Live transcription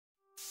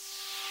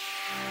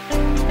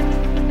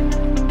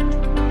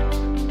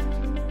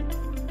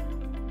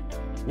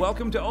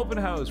Welcome to Open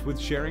House with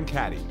Sharon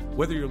Caddy.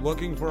 Whether you're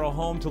looking for a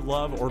home to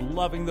love or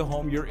loving the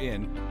home you're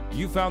in,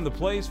 you found the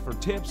place for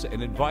tips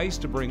and advice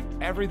to bring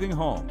everything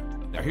home.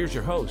 Now here's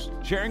your host,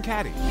 Sharon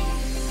Caddy.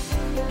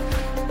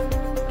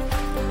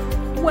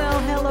 Well,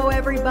 hello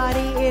everybody.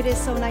 It is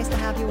so nice to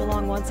have you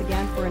along once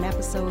again for an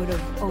episode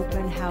of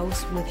Open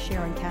House with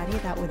Sharon Caddy.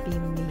 That would be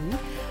me.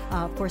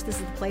 Of course, this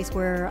is the place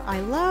where I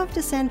love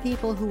to send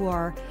people who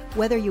are,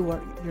 whether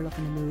you're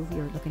looking to move,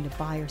 you're looking to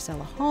buy or sell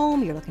a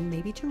home, you're looking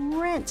maybe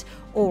to rent,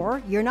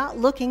 or you're not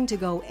looking to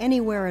go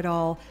anywhere at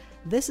all.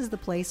 This is the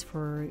place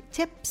for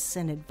tips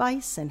and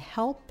advice and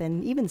help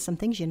and even some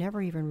things you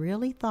never even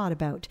really thought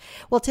about.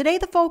 Well, today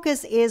the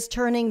focus is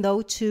turning,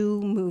 though,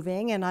 to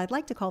moving, and I'd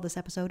like to call this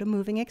episode a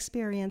moving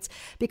experience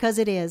because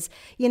it is.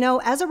 You know,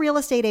 as a real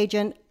estate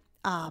agent,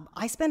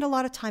 I spend a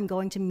lot of time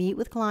going to meet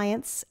with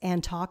clients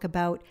and talk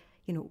about,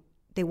 you know,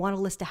 they want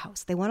to list a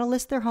house. They want to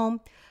list their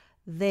home.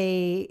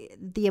 The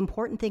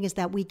important thing is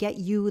that we get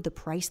you the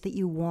price that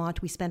you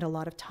want. We spend a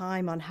lot of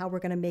time on how we're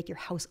going to make your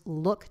house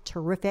look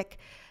terrific.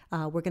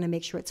 We're going to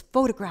make sure it's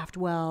photographed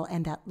well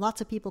and that lots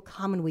of people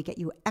come and we get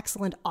you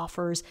excellent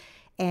offers.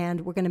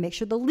 And we're going to make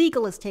sure the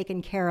legal is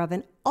taken care of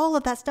and all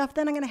of that stuff.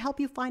 Then I'm going to help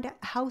you find a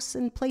house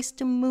and place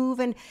to move.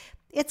 And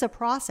it's a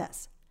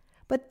process.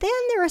 But then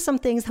there are some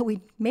things that we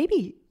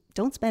maybe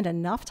don't spend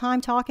enough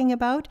time talking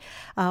about.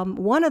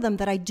 One of them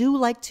that I do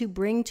like to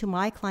bring to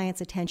my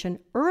clients' attention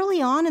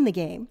early on in the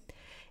game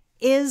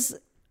is,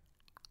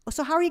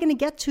 so how are you going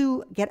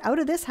to get out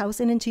of this house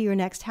and into your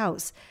next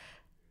house?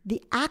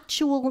 The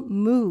actual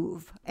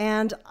move.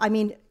 And I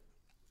mean,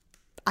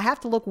 I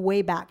have to look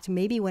way back to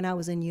maybe when I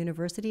was in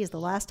university is the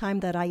last time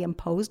that I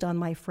imposed on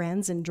my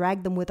friends and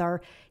dragged them with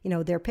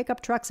their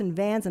pickup trucks and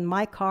vans and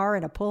my car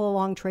and a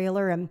pull-along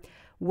trailer and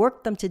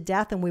worked them to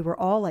death. And we were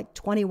all like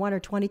 21 or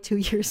 22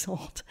 years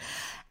old.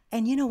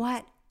 And you know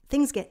what?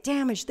 Things get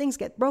damaged, things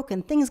get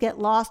broken, things get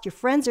lost. Your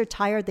friends are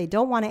tired. They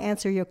don't want to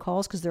answer your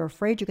calls because they're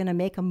afraid you're going to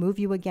make them move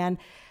you again.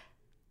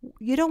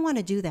 You don't want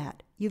to do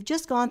that. You've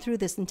just gone through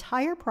this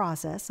entire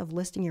process of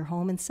listing your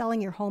home and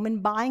selling your home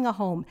and buying a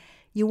home.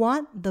 You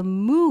want the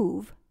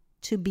move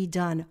to be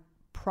done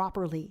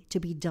properly, to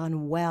be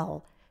done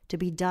well, to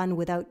be done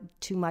without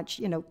too much,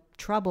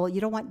 trouble.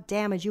 You don't want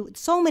damage.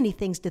 So many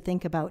things to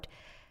think about.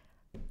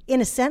 In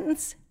a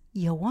sentence,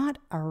 you want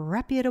a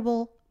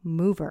reputable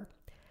mover.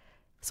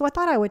 So I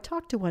thought I would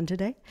talk to one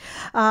today.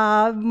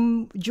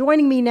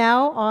 Joining me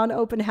now on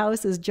Open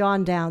House is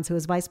John Downs, who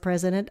is Vice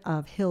President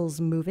of Hills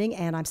Moving,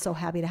 and I'm so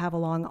happy to have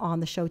along on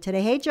the show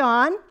today. Hey,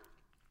 John.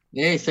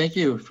 Hey, thank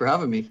you for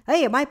having me.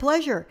 Hey, my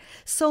pleasure.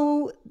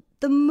 So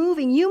the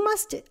moving,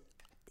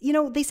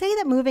 they say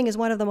that moving is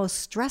one of the most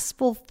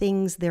stressful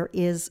things there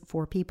is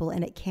for people,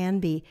 and it can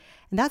be.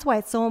 And that's why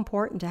it's so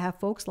important to have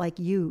folks like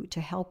you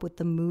to help with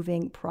the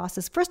moving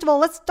process. First of all,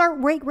 let's start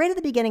right at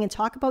the beginning and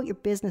talk about your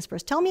business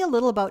first. Tell me a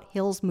little about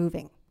Hills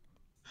Moving.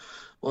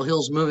 Well,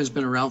 Hills Moving has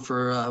been around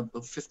for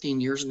about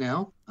 15 years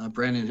now.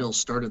 Brandon Hill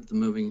started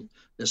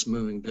this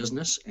moving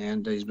business,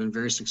 and he's been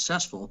very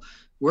successful.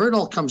 Where it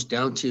all comes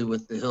down to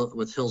with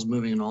Hills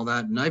Moving and all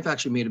that, and I've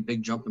actually made a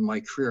big jump in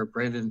my career.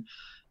 Brandon,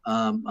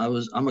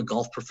 I'm a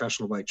golf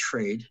professional by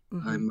trade.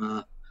 Mm-hmm. I'm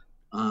a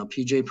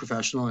PGA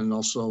professional and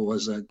also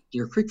was at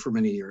Deer Creek for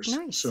many years.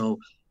 Nice. So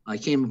I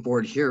came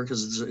aboard here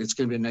because it's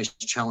going to be a nice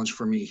challenge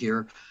for me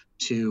here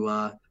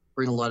to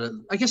bring a lot of,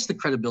 I guess the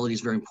credibility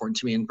is very important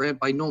to me. And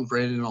by knowing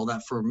Brandon and all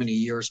that for many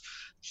years,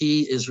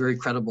 he is very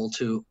credible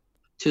to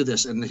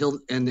this. And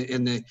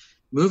the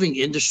moving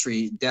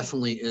industry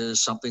definitely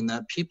is something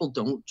that people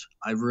don't,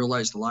 I've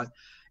realized a lot.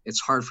 It's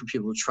hard for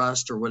people to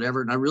trust or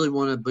whatever. And I really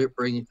want to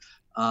bring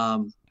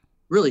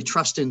really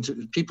trust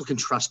into, people can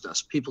trust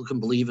us, people can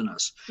believe in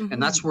us. Mm-hmm.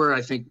 And that's where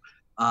I think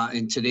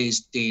in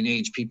today's day and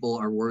age, people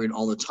are worried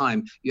all the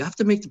time. You have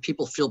to make the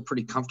people feel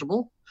pretty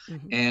comfortable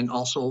mm-hmm. and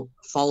also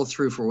follow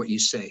through for what you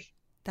say.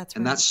 That's right.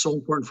 And that's so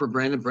important for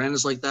Brandon.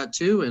 Brandon's like that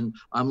too. And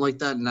I'm like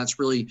that. And that's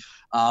really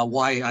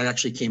why I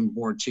actually came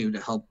aboard too, to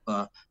help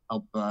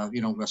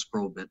us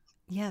grow a bit.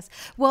 Yes.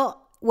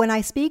 Well, when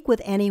I speak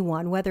with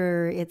anyone,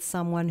 whether it's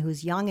someone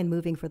who's young and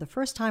moving for the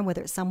first time,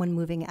 whether it's someone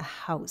moving a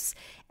house,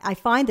 I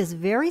find this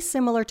very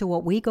similar to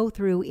what we go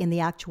through in the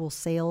actual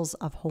sales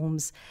of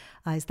homes,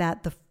 is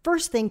that the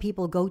first thing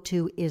people go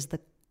to is the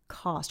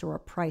cost or a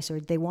price, or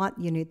they want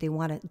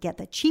to get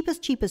the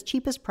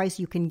cheapest price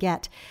you can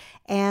get.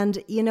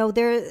 And,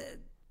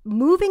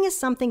 moving is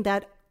something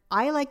that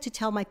I like to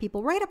tell my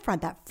people right up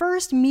front. That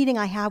first meeting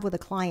I have with a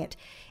client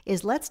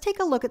is, let's take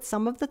a look at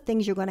some of the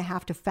things you're going to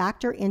have to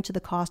factor into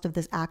the cost of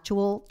this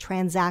actual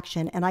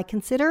transaction. And I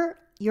consider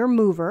your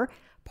mover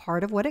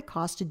part of what it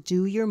costs to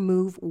do your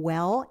move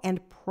well and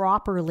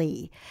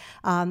properly.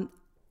 I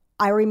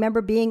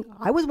remember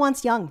I was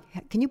once young.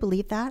 Can you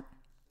believe that?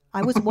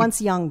 I was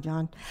once young,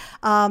 John.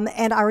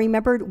 And I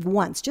remembered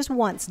just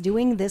once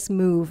doing this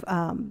move.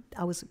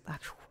 I was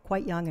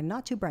quite young and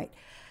not too bright.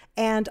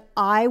 And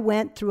I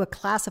went through a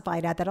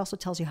classified ad. That also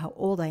tells you how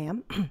old I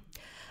am.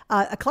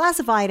 A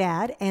classified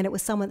ad, and it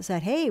was someone that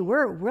said, hey,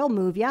 we'll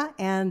move ya.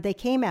 And they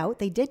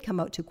did come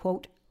out to,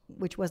 quote,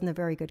 which wasn't a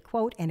very good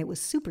quote, and it was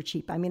super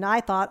cheap. I mean,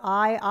 I thought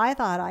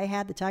I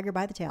had the tiger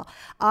by the tail.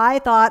 I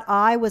thought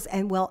I was,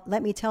 and well,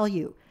 let me tell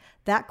you,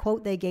 that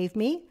quote they gave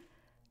me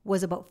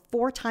was about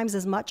 4 times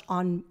as much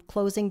on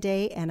closing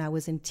day, and I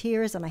was in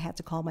tears, and I had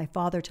to call my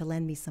father to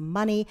lend me some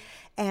money,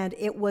 and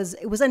it was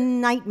a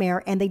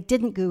nightmare, and they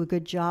didn't do a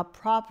good job.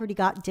 Property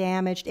got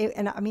damaged,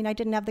 and I mean, I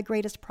didn't have the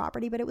greatest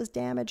property, but it was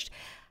damaged.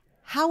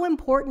 How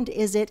important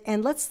is it?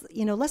 And let's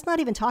not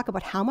even talk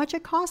about how much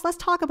it costs. Let's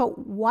talk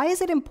about why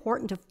is it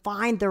important to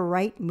find the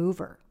right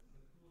mover?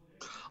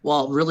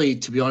 Well, really,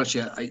 to be honest,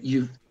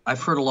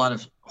 I've heard a lot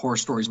of horror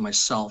stories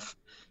myself,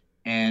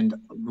 and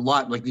a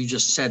lot, like you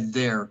just said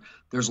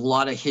there's a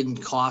lot of hidden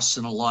costs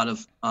and a lot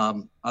of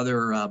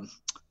other, I'm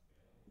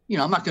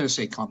not going to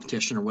say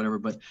competition or whatever,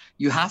 but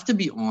you have to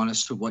be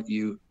honest with what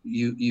you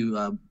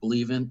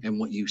believe in and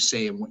what you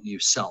say and what you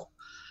sell.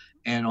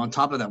 And on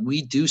top of that,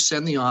 we do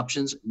send the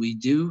options. We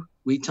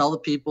tell the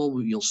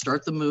people, you'll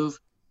start the move.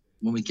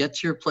 When we get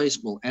to your place,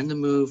 we'll end the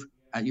move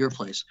at your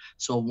place.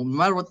 So no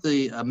matter what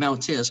the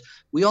amount is,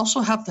 we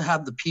also have to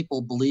have the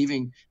people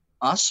believing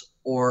us,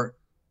 or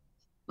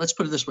let's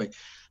put it this way.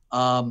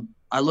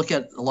 I look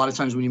at a lot of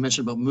times when you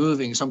mention about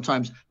moving,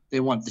 sometimes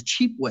they want the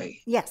cheap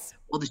way. Yes.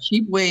 Well, the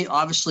cheap way,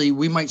 obviously,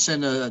 we might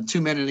send a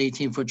 2-man and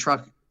 18-foot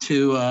truck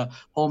to a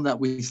home that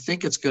we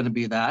think it's going to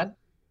be that.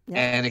 Yeah.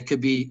 And it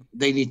could be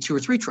they need 2 or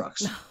 3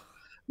 trucks.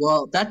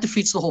 Well, that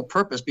defeats the whole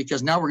purpose,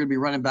 because now we're going to be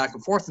running back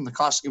and forth, and the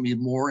cost is going to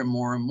be more and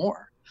more and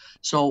more.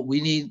 So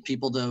we need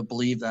people to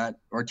believe that,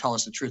 or tell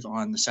us the truth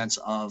on the sense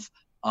of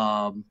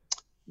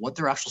what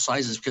their actual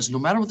size is, because no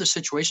matter what the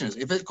situation is,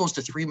 if it goes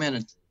to 3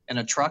 men and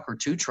a truck or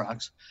 2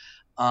 trucks,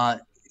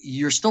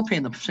 you're still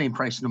paying the same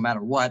price no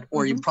matter what,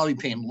 or you're probably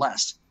paying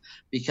less,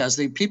 because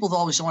people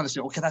always want to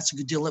say, okay, that's a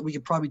good deal, we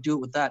could probably do it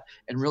with that.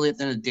 And really, at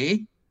the end of the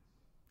day,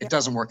 it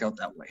doesn't work out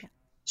that way.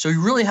 So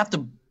you really have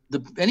to,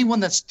 anyone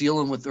that's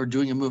dealing with or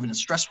doing a move, and it's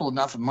stressful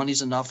enough and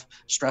money's enough,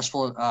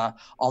 stressful,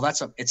 all that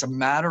stuff, it's a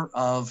matter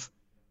of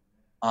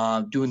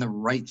doing the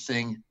right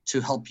thing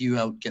to help you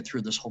out, get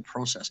through this whole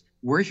process.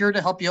 We're here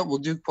to help you out. We'll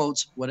do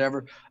quotes,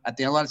 whatever. At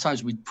the end, a lot of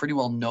times we pretty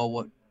well know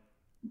what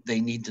they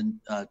need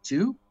to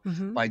do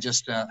by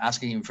just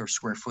asking them for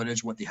square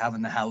footage, what they have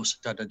in the house,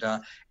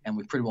 and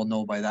we pretty well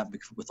know by that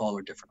with all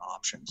our different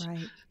options. Right.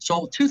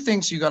 So 2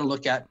 things you got to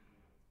look at.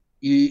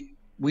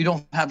 We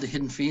don't have the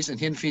hidden fees, and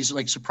hidden fees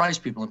like surprise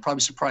people, and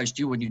probably surprised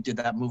you when you did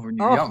that move when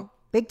you were young.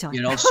 Big time.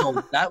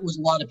 So that was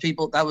a lot of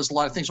people. That was a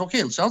lot of things.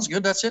 Okay, sounds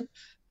good. That's it.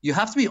 You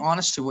have to be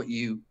honest to what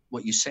you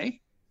say.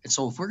 And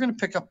so if we're going to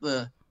pick you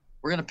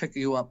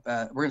up,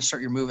 we're going to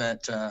start your move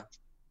at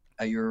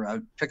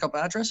your pickup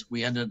address.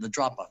 We end at the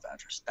drop-off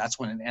address. That's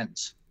when it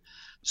ends.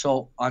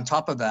 So on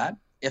top of that,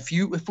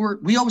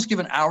 we always give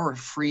an hour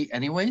free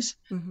anyways.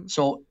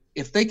 So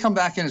if they come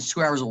back in, it's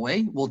 2 hours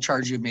away, we'll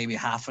charge you maybe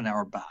half an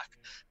hour back,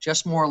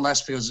 just more or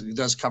less, because it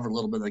does cover a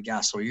little bit of the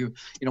gas. So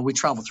we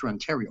travel through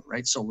Ontario,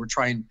 right? So we're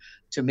trying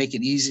to make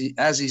it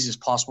as easy as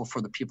possible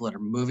for the people that are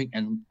moving,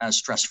 and as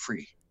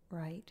stress-free.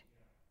 Right.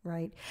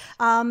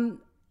 When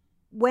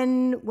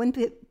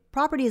the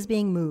property is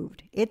being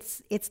moved,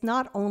 it's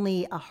not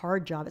only a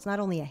hard job, it's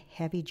not only a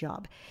heavy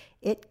job.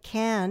 It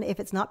can, if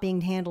it's not being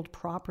handled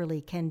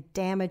properly, can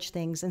damage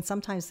things, and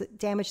sometimes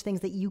damage things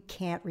that you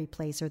can't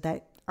replace or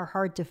that are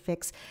hard to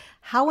fix.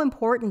 How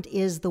important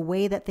is the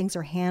way that things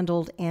are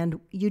handled? And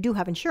you do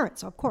have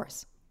insurance, of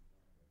course.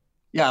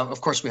 Yeah,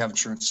 of course we have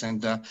insurance.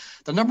 And the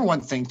number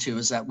one thing too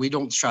is that we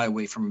don't shy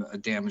away from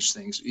damaged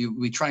things.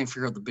 We try and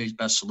figure out the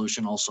best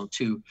solution also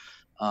too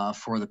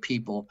for the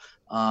people.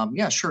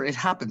 Yeah, sure, it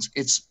happens.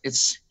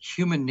 It's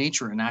human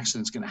nature, an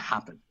accident's going to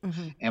happen.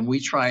 And we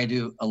try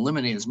to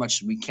eliminate as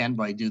much as we can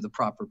by do the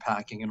proper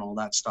packing and all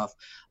that stuff.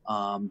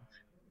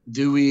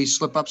 Do we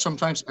slip up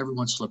sometimes?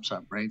 Everyone slips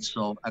up, right?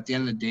 So at the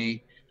end of the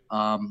day,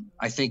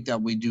 I think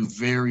that we do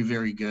very,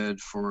 very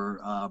good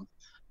for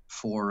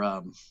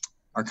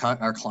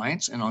our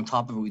clients, and on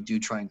top of it, we do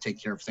try and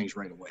take care of things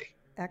right away.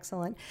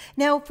 Excellent.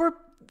 Now,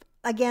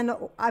 again,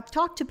 I've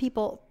talked to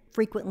people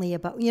frequently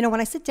about,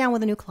 when I sit down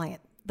with a new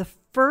client, the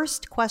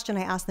first question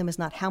I ask them is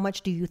not how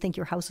much do you think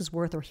your house is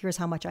worth, or here's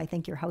how much I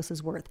think your house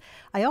is worth.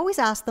 I always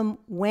ask them,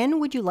 when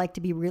would you like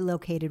to be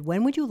relocated?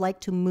 When would you like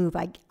to move?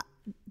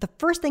 The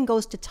first thing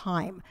goes to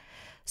time.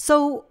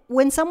 So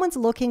when someone's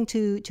looking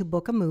to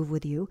book a move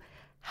with you,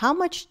 how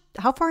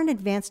far in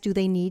advance do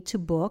they need to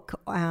book?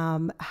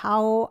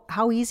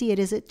 How easy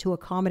is it to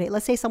accommodate?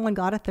 Let's say someone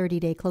got a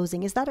 30-day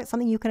closing. Is that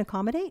something you can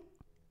accommodate?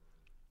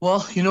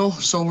 Well,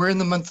 so we're in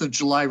the month of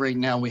July right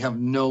now. We have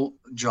no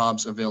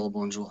jobs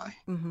available in July.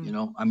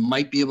 I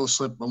might be able to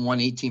slip a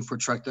 118-foot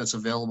truck that's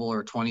available,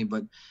 or 20,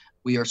 but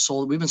we've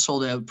been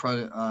sold out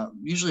probably,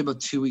 usually about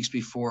 2 weeks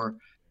before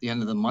the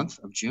end of the month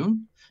of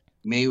June.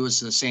 May was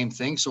the same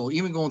thing. So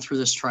even going through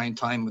this trying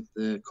time with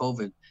the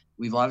COVID,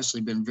 we've obviously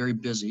been very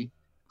busy.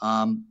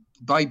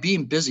 By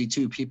being busy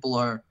too, people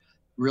are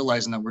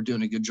realizing that we're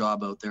doing a good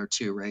job out there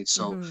too, right?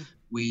 So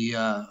we've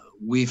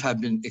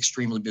been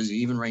extremely busy.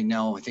 Even right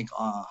now, I think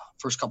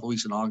first couple of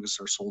weeks in August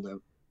are sold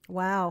out.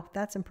 Wow,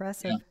 that's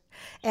impressive. Yeah.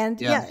 And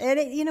Yeah.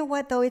 and you know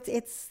what though,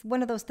 it's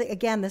one of those things.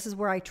 Again, this is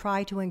where I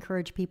try to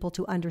encourage people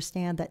to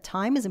understand that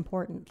time is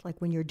important. Like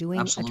when you're doing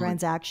a Absolutely.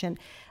 transaction,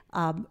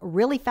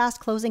 really fast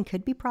closing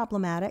could be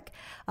problematic.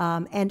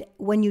 And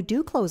when you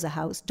do close a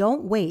house,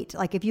 don't wait.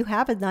 Like if you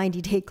have a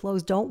 90-day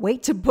close, don't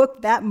wait to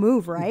book that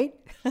move, right?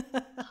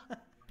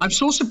 I'm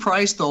so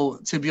surprised though,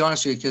 to be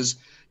honest with you, because,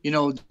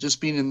 just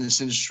being in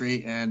this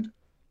industry, and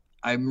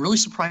I'm really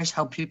surprised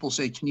how people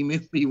say, can you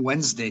meet me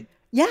Wednesday?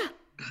 Yeah.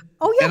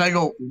 Oh yeah. And I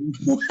go,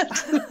 what?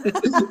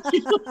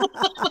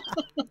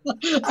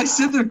 I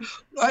sit there,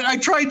 I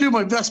try to do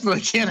my best, but I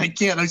can't.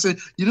 I said,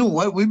 you know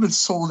what? We've been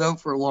sold out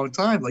for a long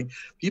time. Like,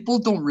 people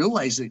don't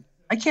realize it.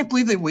 I can't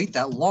believe they wait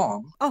that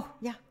long Oh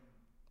yeah.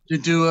 to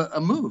do a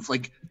move.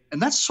 Like,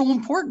 and that's so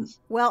important.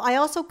 Well, I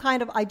also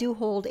I do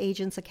hold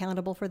agents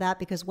accountable for that,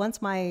 because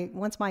once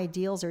my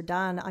deals are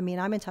done, I mean,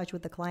 I'm in touch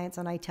with the clients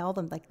and I tell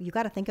them, like, you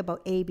got to think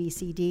about A, B,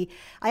 C, D.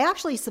 I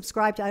actually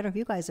subscribe to, I don't know if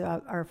you guys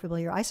are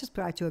familiar, I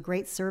subscribe to a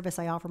great service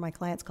I offer my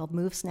clients called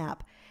MoveSnap.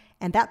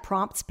 And that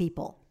prompts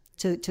people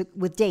to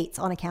with dates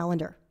on a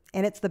calendar.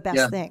 And it's the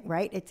best thing,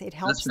 right? It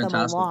helps them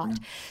a lot. Yeah.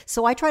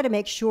 So I try to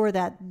make sure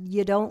that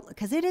you don't,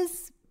 because it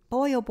is,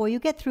 boy, oh boy, you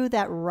get through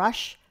that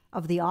rush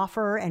of the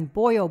offer, and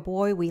boy, oh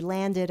boy, we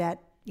landed at,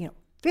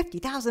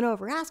 50,000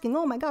 over asking.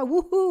 Oh my God,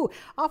 woohoo!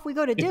 Off we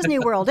go to Disney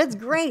World. It's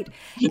great.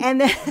 And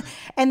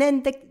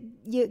then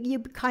you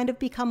kind of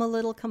become a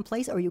little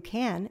complacent, or you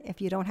can, if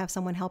you don't have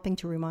someone helping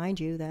to remind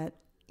you that,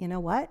 you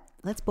know what,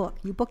 let's book.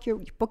 You book your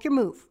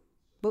move.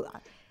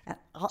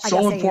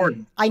 So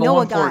important. I know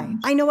a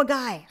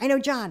guy. I know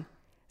John.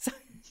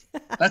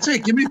 That's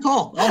it. Give me a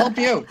call. I'll help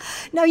you out.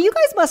 Now, you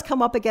guys must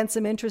come up against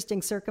some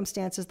interesting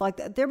circumstances.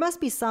 Like, there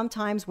must be some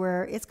times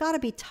where it's got to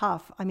be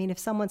tough. I mean, if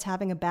someone's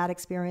having a bad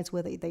experience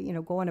with it, they,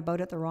 going about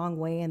it the wrong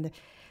way,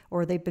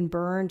 or they've been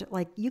burned.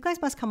 Like, you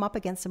guys must come up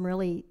against some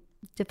really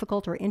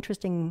difficult or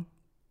interesting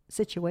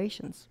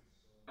situations.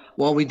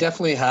 Well, we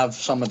definitely have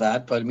some of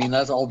that, but I mean,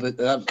 that's all. But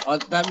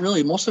that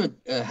really, most of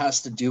it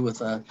has to do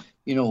with,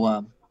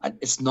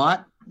 it's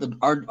not.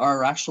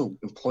 Our actual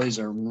employees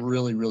are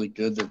really, really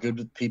good. They're good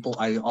with people.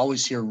 I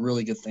always hear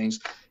really good things.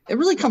 It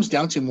really comes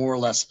down to, more or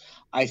less,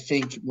 I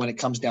think, when it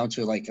comes down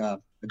to like a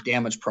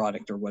damaged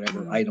product or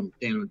whatever item,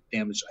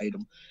 damaged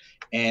item.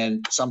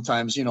 And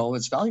sometimes,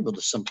 it's valuable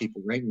to some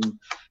people, right? And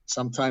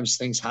sometimes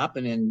things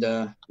happen,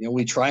 and,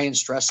 we try and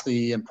stress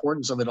the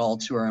importance of it all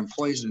to our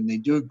employees, and they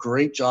do a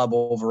great job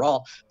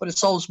overall. But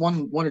it's always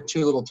one or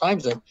two little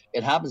times that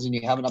it happens and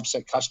you have an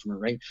upset customer,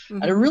 right?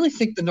 Mm-hmm. And I really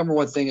think the number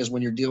one thing is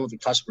when you're dealing with the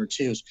customer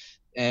too,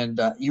 and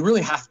you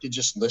really have to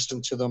just listen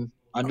to them,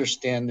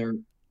 understand their,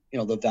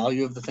 the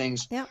value of the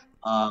things. Yeah.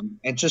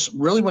 And just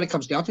really what it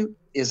comes down to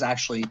is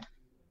actually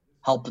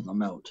helping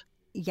them out.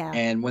 Yeah.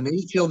 And when they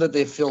feel that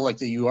they feel like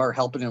that you are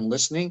helping and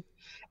listening,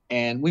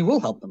 and we will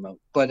help them out.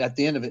 But at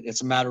the end of it,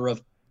 it's a matter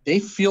of they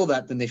feel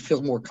that, then they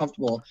feel more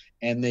comfortable,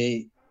 and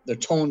their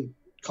tone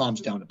calms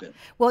down a bit.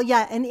 Well,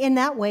 yeah. And in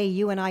that way,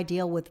 you and I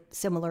deal with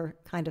similar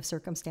kind of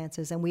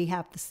circumstances, and we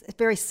have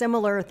very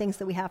similar things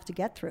that we have to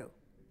get through,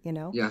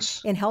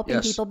 Yes. In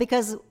helping people,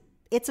 because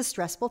it's a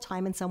stressful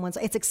time in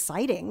it's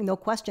exciting, no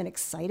question,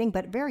 exciting,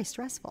 but very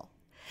stressful.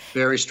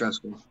 Very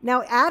stressful.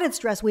 Now, added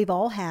stress we've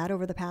all had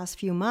over the past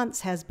few months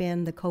has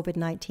been the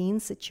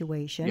COVID-19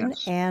 situation.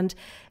 Yes. And,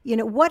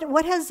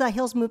 what has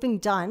Hills Moving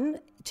done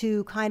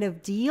to kind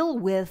of deal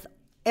with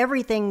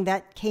everything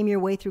that came your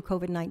way through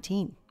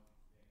COVID-19?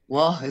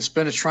 Well, it's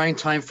been a trying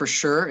time for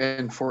sure,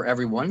 and for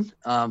everyone.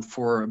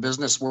 For a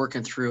business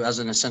working through, as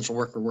an essential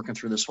worker working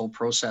through this whole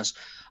process,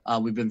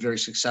 we've been very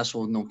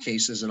successful with no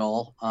cases at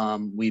all.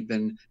 We've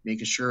been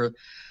making sure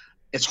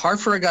it's hard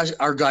for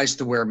our guys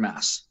to wear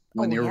masks.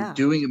 When they're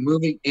doing and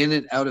moving in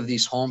and out of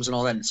these homes and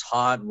all that, and it's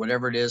hot,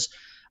 whatever it is,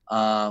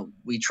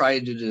 we try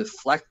to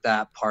deflect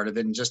that part of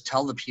it and just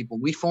tell the people.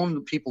 We phone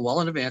the people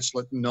well in advance,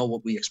 let them know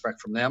what we expect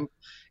from them,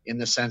 in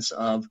the sense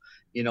of,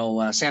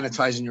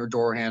 sanitizing your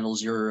door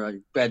handles, your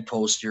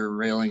bedposts, your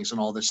railings, and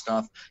all this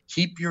stuff.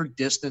 Keep your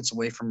distance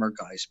away from our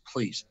guys,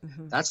 please.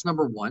 Mm-hmm. That's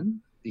number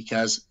one,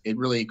 because it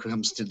really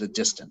comes to the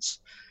distance.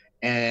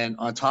 And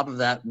on top of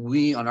that,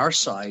 we on our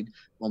side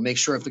will make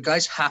sure if the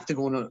guys have to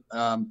go into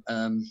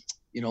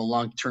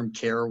long-term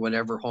care or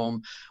whatever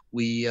home,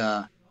 we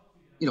have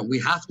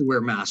to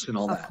wear masks and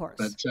all that. Of course.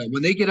 But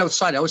when they get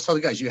outside, I always tell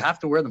the guys, you have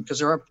to wear them, because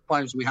there are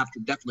times we have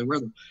to definitely wear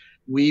them.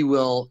 We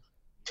will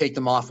take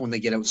them off when they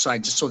get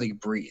outside, just so they can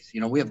breathe.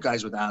 We have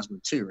guys with asthma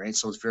too, right?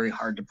 So it's very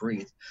hard to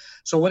breathe.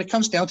 So what it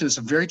comes down to, it's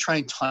a very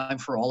trying time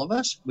for all of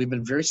us. We've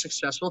been very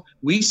successful.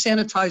 We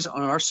sanitize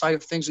on our side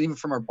of things, even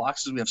from our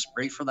boxes. We have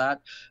spray for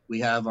that. We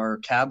have our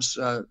cabs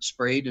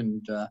sprayed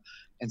and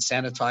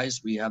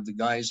sanitized. We have the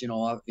guys,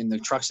 in the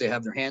trucks, they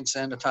have their hand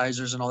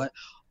sanitizers and all that.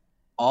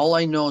 All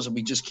I know is that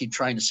we just keep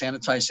trying to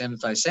sanitize.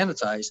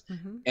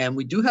 Mm-hmm. And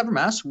we do have a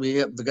mask.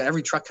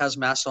 Every truck has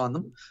masks on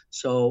them.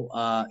 So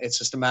it's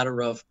just a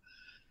matter of,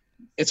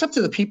 it's up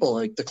to the people,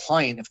 like the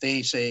client. If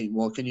they say,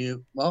 well, can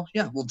you, well,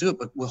 yeah, we'll do it,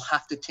 but we'll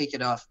have to take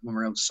it off when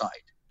we're outside.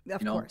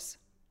 Of course.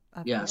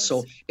 Yeah,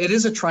 so it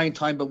is a trying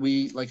time, but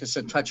we, like I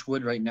said, touch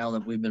wood right now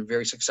that we've been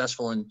very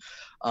successful, and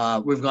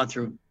we've gone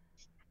through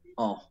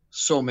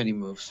so many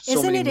moves.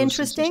 Isn't it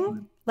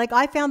interesting? Like,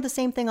 I found the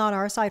same thing on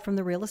our side from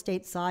the real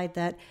estate side,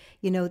 that,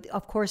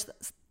 of course,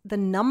 the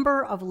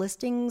number of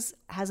listings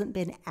hasn't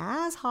been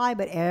as high,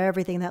 but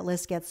everything that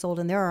list gets sold,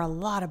 and there are a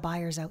lot of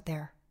buyers out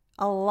there.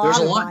 There's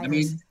a lot. Buyers. I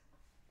mean,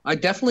 I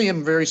definitely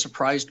am very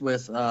surprised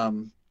with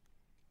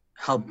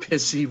how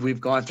busy we've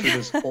gone through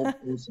this whole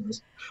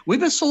process. We've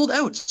been sold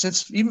out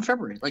since even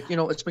February. Like,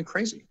 it's been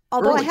crazy.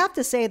 Although I have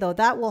to say, though,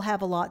 that will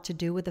have a lot to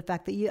do with the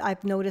fact that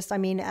I've noticed, I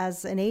mean,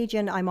 as an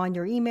agent, I'm on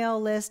your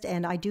email list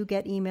and I do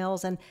get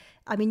emails. And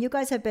I mean, you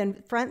guys have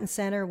been front and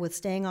center with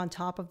staying on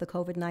top of the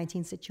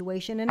COVID-19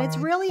 situation. And it's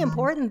really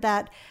important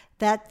that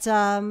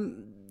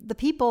the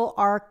people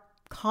are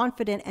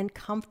confident and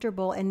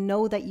comfortable and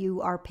know that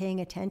you are paying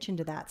attention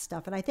to that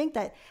stuff. And I think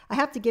that I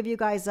have to give you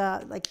guys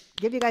a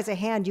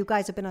hand. You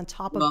guys have been on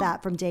top of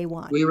that from day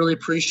one. We really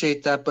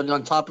appreciate that. But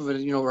on top of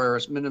it, our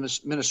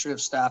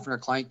administrative staff and our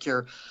client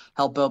care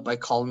help out by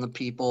calling the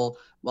people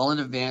well in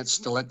advance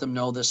to let them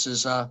know this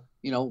is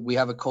we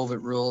have a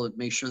COVID rule.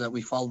 Make sure that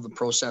we follow the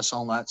process,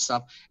 all that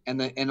stuff.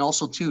 And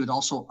also too, it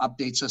also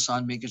updates us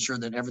on making sure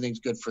that everything's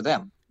good for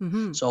them.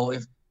 Mm-hmm. So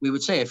if we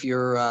would say, if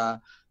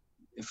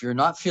you're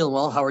not feeling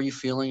well, how are you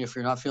feeling? If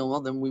you're not feeling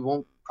well, then we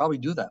won't probably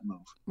do that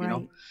move.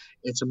 Right.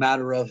 It's a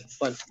matter of,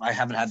 but I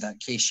haven't had that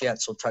case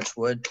yet, so touch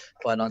wood.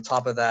 But on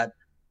top of that,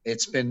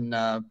 it's been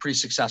pretty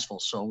successful.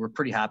 So we're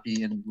pretty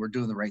happy and we're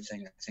doing the right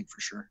thing, I think, for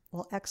sure.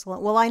 Well,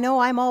 excellent. Well, I know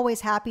I'm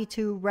always happy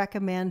to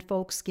recommend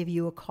folks give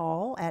you a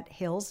call at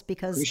Hills,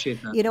 because,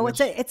 appreciate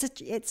that.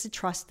 It's a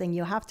trust thing.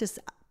 You have to,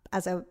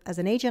 as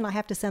an agent, I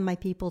have to send my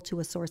people to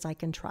a source I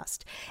can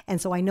trust.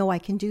 And so I know I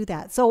can do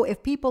that. So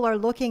if people are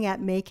looking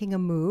at making a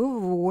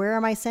move, where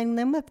am I sending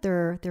them if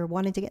they're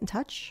wanting to get in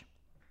touch?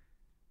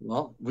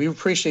 Well, we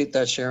appreciate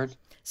that, Sharon.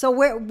 So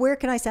where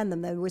can I send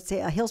them? They would say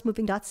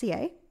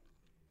hillsmoving.ca.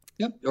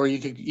 Yep. Or you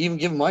could even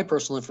give them my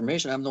personal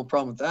information. I have no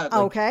problem with that.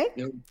 Okay.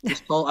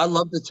 Just call. I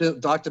love to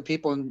talk to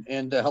people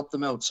and help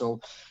them out. So,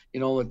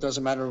 it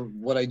doesn't matter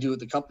what I do at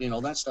the company and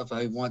all that stuff.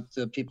 I want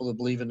the people to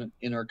believe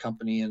in our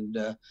company and,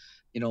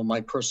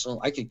 my personal,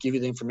 I could give you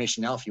the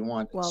information now if you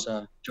want. Well,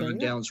 it's John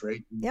Downs,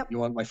 right? Yep. You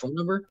want my phone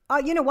number?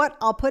 You know what?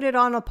 I'll put it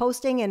on a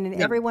posting and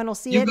everyone will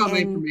see it. You got my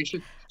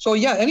information. So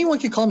yeah, anyone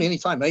can call me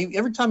anytime.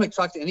 Every time I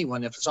talk to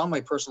anyone, if it's on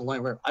my personal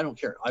line, I don't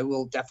care. I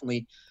will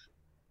definitely,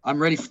 I'm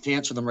ready to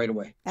answer them right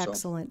away.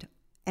 Excellent. So.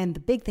 And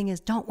the big thing is,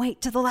 don't wait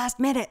to the last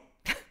minute.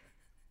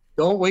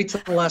 Don't wait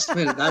till the last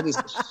minute. That is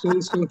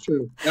so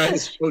true. That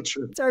is so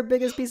true. It's our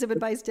biggest piece of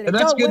advice today. And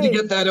that's good to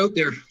get that out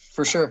there,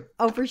 for sure.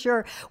 Oh, for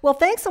sure. Well,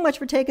 thanks so much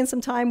for taking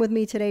some time with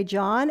me today,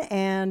 John.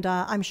 And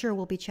I'm sure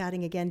we'll be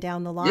chatting again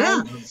down the line.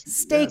 Yeah.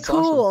 Stay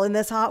cool in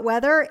this hot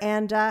weather,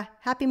 and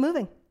happy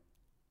moving.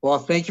 Well,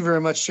 thank you very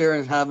much,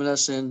 Sharon, having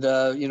us. And,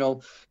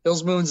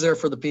 Hills Moon's there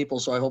for the people.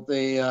 So I hope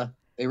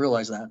they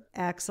realize that.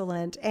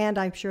 Excellent. And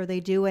I'm sure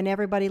they do. And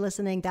everybody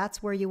listening,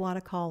 that's where you want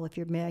to call if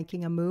you're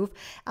making a move.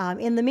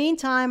 In the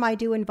meantime, I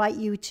do invite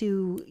you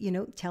to,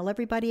 tell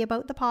everybody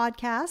about the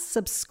podcast,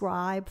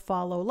 subscribe,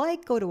 follow,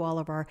 go to all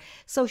of our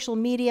social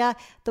media.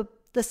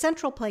 The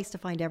central place to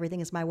find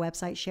everything is my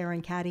website,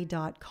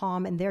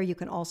 SharonCaddy.com. And there you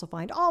can also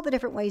find all the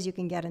different ways you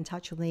can get in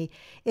touch with me.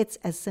 It's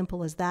as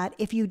simple as that.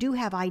 If you do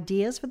have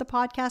ideas for the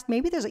podcast,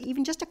 maybe there's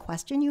even just a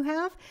question you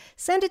have,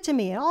 send it to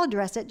me and I'll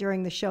address it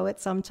during the show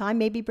at some time.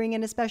 Maybe bring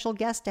in a special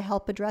guest to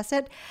help address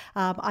it.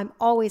 I'm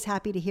always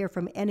happy to hear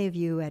from any of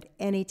you at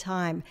any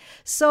time.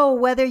 So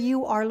whether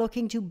you are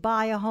looking to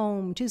buy a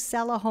home, to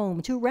sell a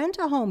home, to rent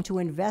a home, to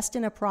invest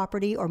in a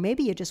property, or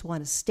maybe you just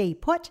want to stay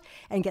put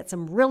and get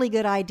some really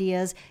good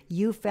ideas,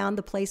 you found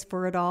the place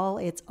for it all.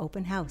 It's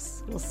Open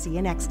House. We'll see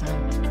you next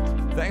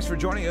time. Thanks for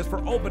joining us for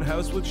Open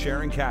House with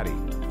Sharon Caddy.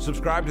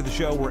 Subscribe to the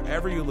show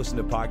wherever you listen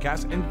to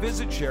podcasts and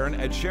visit Sharon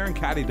at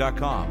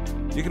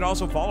SharonCaddy.com. You can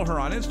also follow her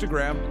on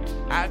Instagram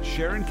at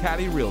Sharon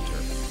Caddy Realtor.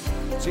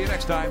 See you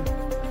next time.